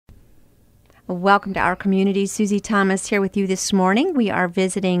Welcome to our community. Susie Thomas here with you this morning. We are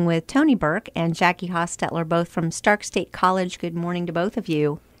visiting with Tony Burke and Jackie Hostetler, both from Stark State College. Good morning to both of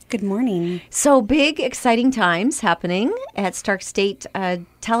you. Good morning. So big, exciting times happening at Stark State.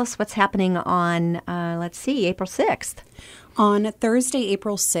 Tell us what's happening on, April 6th. On Thursday,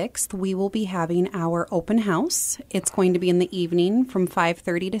 April 6th, we will be having our open house. It's going to be in the evening from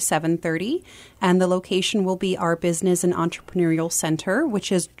 5:30 to 7:30, and the location will be our Business and Entrepreneurial Center,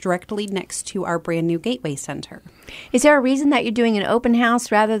 which is directly next to our brand new Gateway Center. Is there a reason that you're doing an open house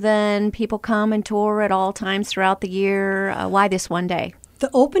rather than people come and tour at all times throughout the year? Why this one day? The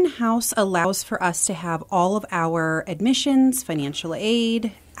open house allows for us to have all of our admissions, financial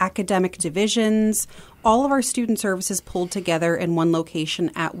aid, academic divisions, all of our student services pulled together in one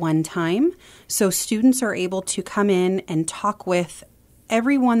location at one time. So students are able to come in and talk with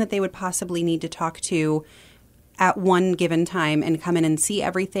everyone that they would possibly need to talk to at one given time and come in and see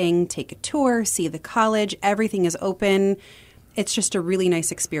everything, take a tour, see the college. Everything is open. It's just a really nice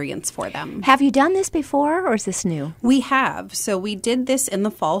experience for them. Have you done this before, or is this new? We have. So we did this in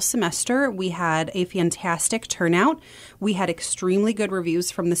the fall semester. We had a fantastic turnout. We had extremely good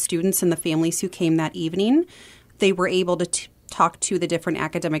reviews from the students and the families who came that evening. They were able to talk to the different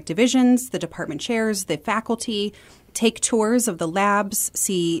academic divisions, the department chairs, the faculty, take tours of the labs,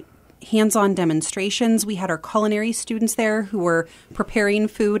 see hands-on demonstrations. We had our culinary students there who were preparing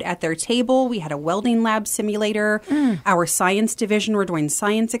food at their table. We had a welding lab simulator. Our science division were doing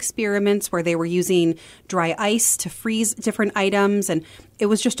science experiments where they were using dry ice to freeze different items. And it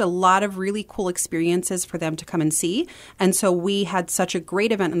was just a lot of really cool experiences for them to come and see. And so we had such a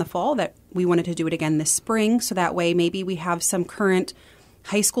great event in the fall that we wanted to do it again this spring. So that way maybe we have some current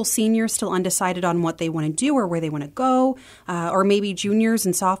high school seniors still undecided on what they want to do or where they want to go, or maybe juniors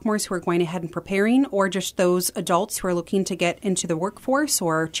and sophomores who are going ahead and preparing, or just those adults who are looking to get into the workforce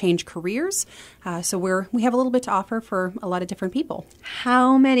or change careers. So we have a little bit to offer for a lot of different people.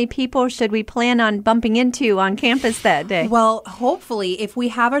 How many people should we plan on bumping into on campus that day? Well, hopefully, if we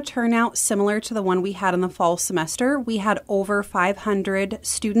have a turnout similar to the one we had in the fall semester, we had over 500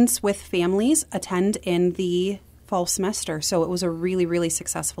 students with families attend in the fall semester. So it was a really, really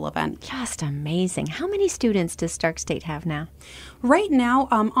successful event. Just amazing. How many students does Stark State have now? Right now,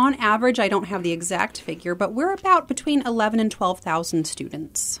 on average, I don't have the exact figure, but we're about between 11 and 12,000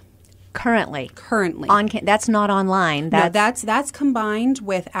 students. Currently. That's not online. That's combined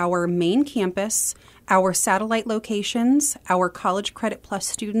with our main campus, our satellite locations, our College Credit Plus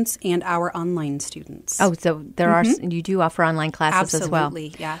students, and our online students. Oh, so you do offer online classes as well?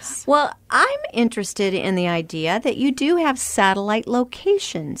 Absolutely, yes. Well, I'm interested in the idea that you do have satellite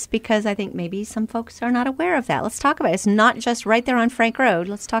locations, because I think maybe some folks are not aware of that. Let's talk about it. It's not just right there on Frank Road.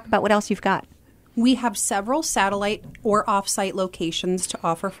 Let's talk about what else you've got. We have several satellite or off-site locations to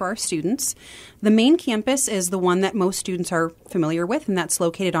offer for our students. The main campus is the one that most students are familiar with, and that's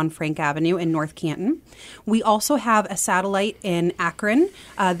located on Frank Avenue in North Canton. We also have a satellite in Akron.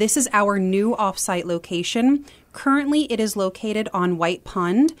 This is our new off-site location. Currently, it is located on White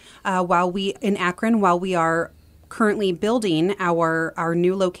Pond while we are currently building our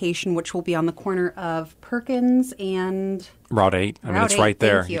new location, which will be on the corner of Perkins and Route 8. It's right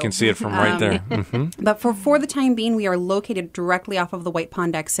there. You can see it from right there. Mm-hmm. But for the time being, we are located directly off of the White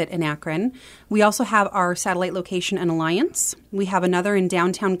Pond exit in Akron. We also have our satellite location in Alliance. We have another in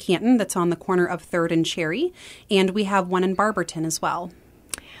downtown Canton that's on the corner of 3rd and Cherry. And we have one in Barberton as well.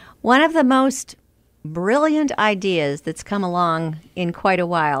 One of the most brilliant ideas that's come along in quite a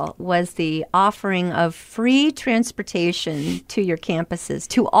while was the offering of free transportation to your campuses,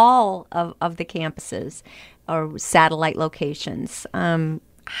 to all of the campuses or satellite locations.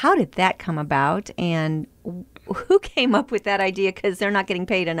 How did that come about, and who came up with that idea? Because they're not getting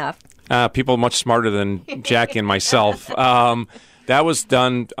paid enough. People much smarter than Jackie and myself. That was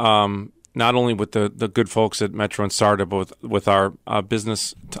done not only with the good folks at Metro and SARTA, but with our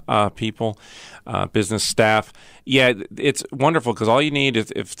business people, business staff. Yeah, it's wonderful because all you need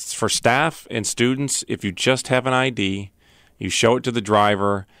is, if it's for staff and students, if you just have an ID, you show it to the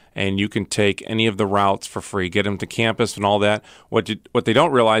driver, and you can take any of the routes for free, get them to campus and all that. What they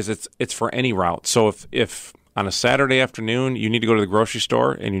don't realize, it's for any route. So if on a Saturday afternoon you need to go to the grocery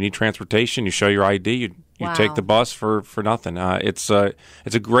store and you need transportation, you show your ID, you Wow. take the bus for nothing. It's a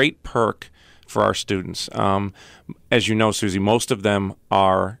great perk for our students. As you know, Susie, most of them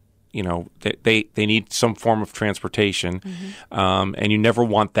are, they need some form of transportation, mm-hmm. And you never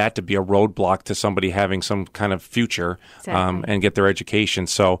want that to be a roadblock to somebody having some kind of future, exactly. And get their education.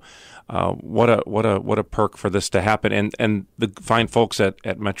 So, what a perk for this to happen. And the fine folks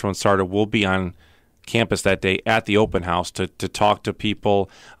at Metro and SARTA will be on campus that day at the open house to talk to people,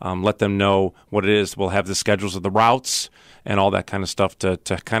 let them know what it is. We'll have the schedules of the routes and all that kind of stuff to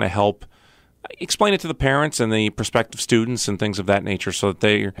kind of help explain it to the parents and the prospective students and things of that nature, so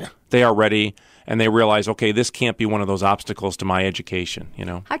that they are ready and they realize, okay, this can't be one of those obstacles to my education.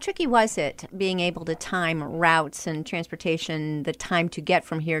 How tricky was it being able to time routes and transportation, the time to get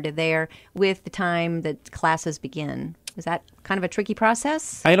from here to there, with the time that classes begin? Was that kind of a tricky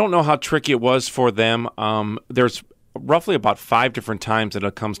process? I don't know how tricky it was for them. There's roughly about 5 different times that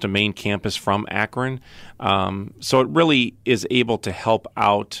it comes to main campus from Akron. So it really is able to help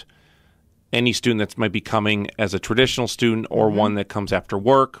out any student that might be coming as a traditional student, or one that comes after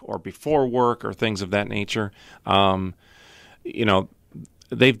work or before work or things of that nature. They've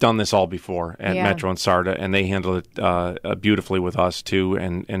done this all before at Metro and SARTA, and they handle it beautifully with us too,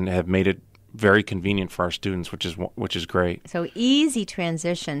 and have made it very convenient for our students, which is great. So easy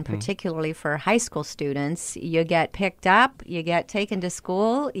transition, particularly for high school students. You get picked up, you get taken to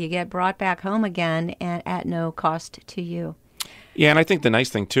school, you get brought back home again, and at no cost to you. Yeah, and I think the nice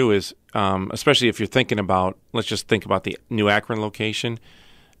thing too is, especially if you're thinking about, let's just think about the New Akron location.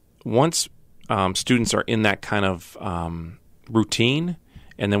 Once students are in that kind of routine,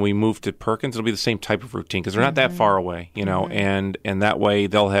 and then we move to Perkins, it'll be the same type of routine because they're not that far away, and that way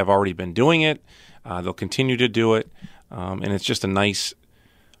they'll have already been doing it. They'll continue to do it, and it's just a nice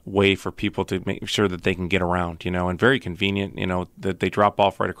way for people to make sure that they can get around, and very convenient, that they drop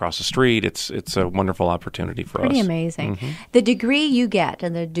off right across the street. It's a wonderful opportunity for us. Pretty amazing. The degree you get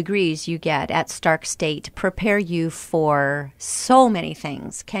and the degrees you get at Stark State prepare you for so many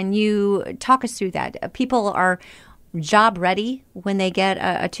things. Can you talk us through that? People are job ready when they get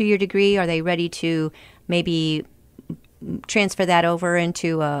a 2-year degree? Are they ready to maybe transfer that over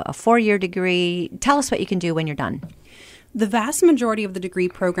into a 4-year degree? Tell us what you can do when you're done. The vast majority of the degree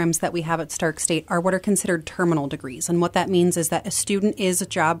programs that we have at Stark State are what are considered terminal degrees. And what that means is that a student is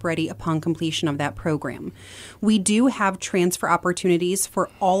job ready upon completion of that program. We do have transfer opportunities for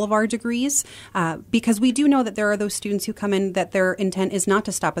all of our degrees because we do know that there are those students who come in that their intent is not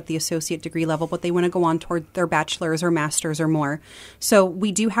to stop at the associate degree level, but they want to go on toward their bachelor's or master's or more. So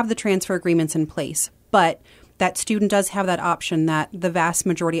we do have the transfer agreements in place. But that student does have that option that the vast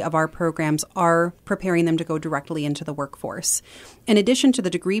majority of our programs are preparing them to go directly into the workforce. In addition to the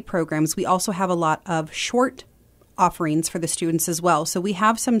degree programs, we also have a lot of short offerings for the students as well. So we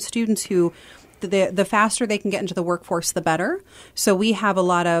have some students who the faster they can get into the workforce, the better. So we have a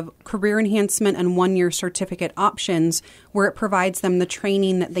lot of career enhancement and 1-year certificate options where it provides them the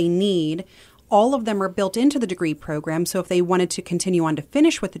training that they need. All of them are built into the degree program, so if they wanted to continue on to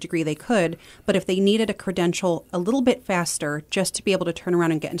finish with the degree, they could. But if they needed a credential a little bit faster just to be able to turn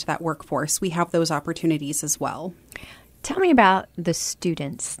around and get into that workforce, we have those opportunities as well. Tell me about the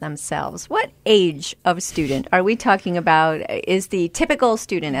students themselves. What age of student are we talking about? Is the typical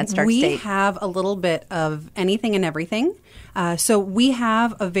student at Stark State? We have a little bit of anything and everything. So we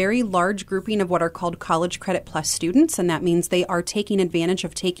have a very large grouping of what are called College Credit Plus students, and that means they are taking advantage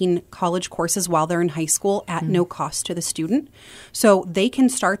of taking college courses while they're in high school at no cost to the student. So they can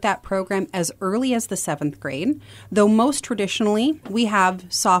start that program as early as the 7th grade, though most traditionally we have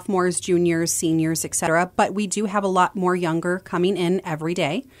sophomores, juniors, seniors, etc., but we do have a lot more younger coming in every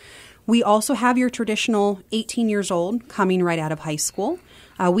day. We also have your traditional 18 years old coming right out of high school.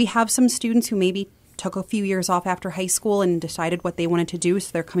 We have some students who maybe took a few years off after high school and decided what they wanted to do,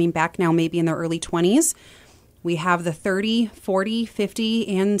 so they're coming back now maybe in their early 20s. We have the 30, 40, 50,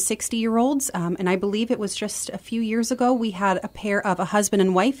 and 60-year-olds, and I believe it was just a few years ago we had a pair of a husband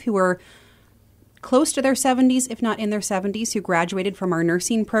and wife who were close to their 70s, if not in their 70s, who graduated from our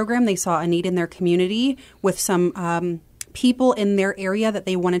nursing program. They saw a need in their community with some people in their area that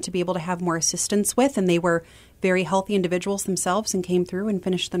they wanted to be able to have more assistance with, and they were very healthy individuals themselves and came through and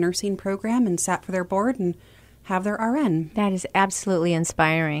finished the nursing program and sat for their board and have their RN. That is absolutely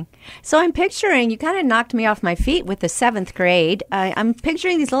inspiring. So I'm picturing, you kind of knocked me off my feet with the 7th grade. I'm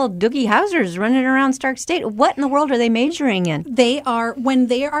picturing these little Doogie Housers running around Stark State. What in the world are they majoring in? When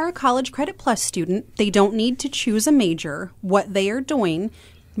they are a College Credit Plus student, they don't need to choose a major. What they are doing,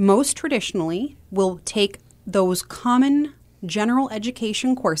 most traditionally, will take those common general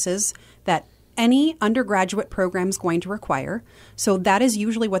education courses that any undergraduate program is going to require. So that is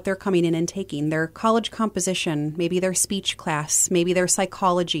usually what they're coming in and taking. Their college composition, maybe their speech class, maybe their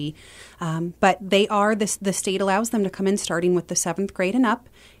psychology. But they are, the state allows them to come in starting with the 7th grade and up,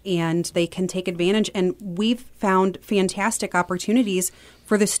 and they can take advantage. And we've found fantastic opportunities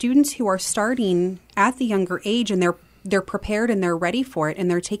for the students who are starting at the younger age, and they're prepared and they're ready for it,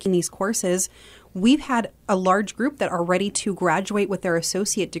 and they're taking these courses. We've had a large group that are ready to graduate with their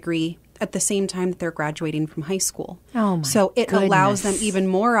associate degree at the same time that they're graduating from high school. Oh, my So it allows them goodness. even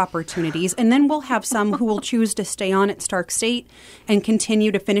more opportunities. And then we'll have some who will choose to stay on at Stark State and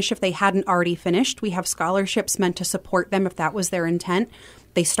continue to finish if they hadn't already finished. We have scholarships meant to support them if that was their intent.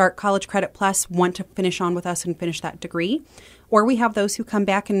 They start College Credit Plus, want to finish on with us and finish that degree. Or we have those who come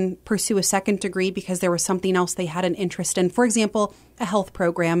back and pursue a second degree because there was something else they had an interest in. For example, a health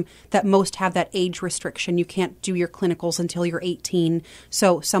program that most have that age restriction. You can't do your clinicals until you're 18.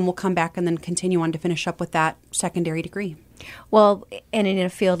 So some will come back and then continue on to finish up with that secondary degree. Well, and in a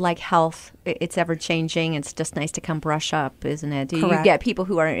field like health, it's ever changing. It's just nice to come brush up, isn't it? Do you Correct. get people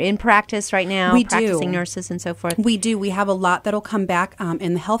who are in practice right now, We do. practicing nurses and so forth? We do. We have a lot that'll come back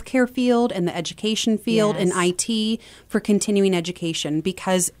in the healthcare field, in the education field, in Yes. IT for continuing education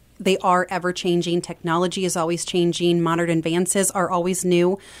because they are ever changing. Technology is always changing. Modern advances are always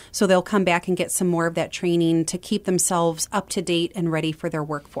new. So they'll come back and get some more of that training to keep themselves up to date and ready for their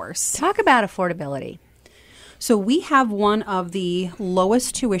workforce. Talk about affordability. So we have one of the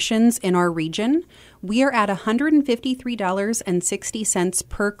lowest tuitions in our region. We are at $153.60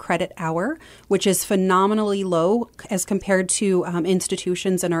 per credit hour, which is phenomenally low as compared to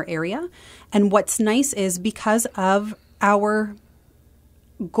institutions in our area. And what's nice is because of our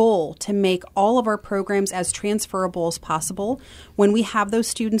goal to make all of our programs as transferable as possible, when we have those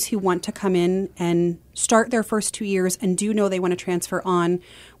students who want to come in and start their first 2 years and do know they want to transfer on,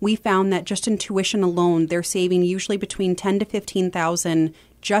 we found that just in tuition alone, they're saving usually between $10,000 to $15,000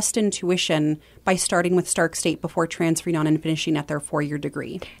 just in tuition by starting with Stark State before transferring on and finishing at their 4-year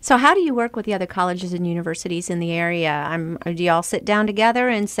degree. So how do you work with the other colleges and universities in the area? Do you all sit down together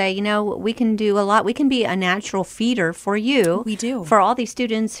and say, you know, we can do a lot. We can be a natural feeder for you. We do. For all these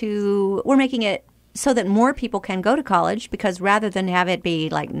students who we're making it so that more people can go to college, because rather than have it be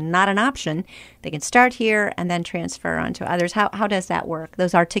like not an option, they can start here and then transfer on to others. How does that work?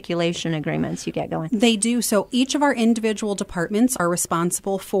 Those articulation agreements you get going? They do. So each of our individual departments are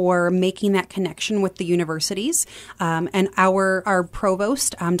responsible for making that connection with the universities. And our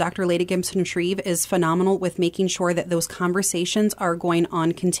provost, Dr. Lady Gibson-Shreve, is phenomenal with making sure that those conversations are going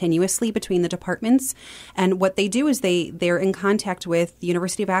on continuously between the departments. And what they do is they're in contact with the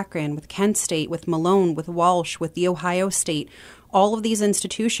University of Akron, with Kent State, with Malone, with Walsh, with The Ohio State, all of these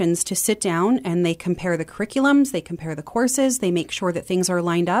institutions to sit down and they compare the curriculums, they compare the courses, they make sure that things are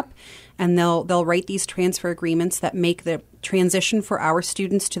lined up, and they'll write these transfer agreements that make the transition for our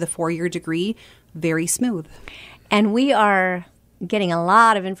students to the 4-year degree very smooth. And we are getting a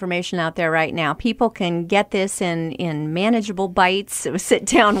lot of information out there right now. People can get this in manageable bites, sit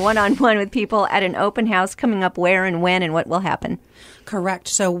down one-on-one with people at an open house coming up where and when and what will happen. Correct.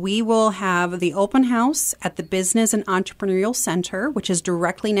 So we will have the open house at the Business and Entrepreneurial Center, which is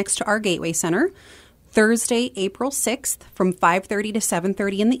directly next to our Gateway Center, Thursday, April 6th from 5:30 to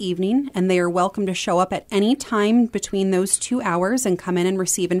 7:30 in the evening, and they are welcome to show up at any time between those 2 hours and come in and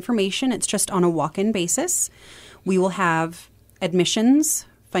receive information. It's just on a walk-in basis. We will have admissions,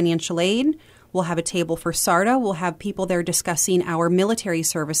 financial aid. We'll have a table for SARTA. We'll have people there discussing our military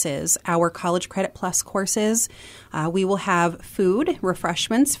services, our College Credit Plus courses. We will have food,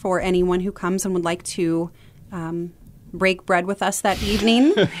 refreshments for anyone who comes and would like to break bread with us that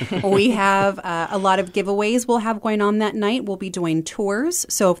evening. We have a lot of giveaways we'll have going on that night. We'll be doing tours.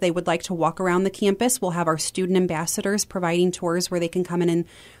 So if they would like to walk around the campus, we'll have our student ambassadors providing tours where they can come in and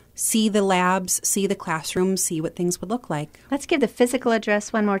see the labs, see the classrooms, see what things would look like. Let's give the physical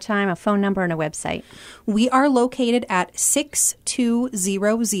address one more time, a phone number and a website. We are located at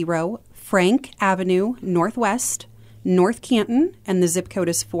 6200 Frank Avenue Northwest, North Canton, and the zip code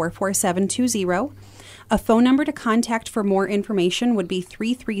is 44720. A phone number to contact for more information would be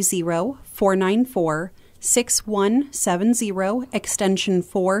 330-494-6170, extension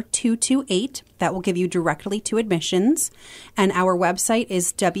 4228. That will give you directly to admissions. And our website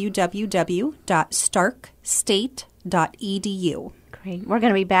is www.starkstate.edu. Great. We're going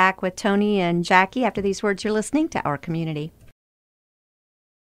to be back with Tony and Jackie after these words. You're listening to Our Community.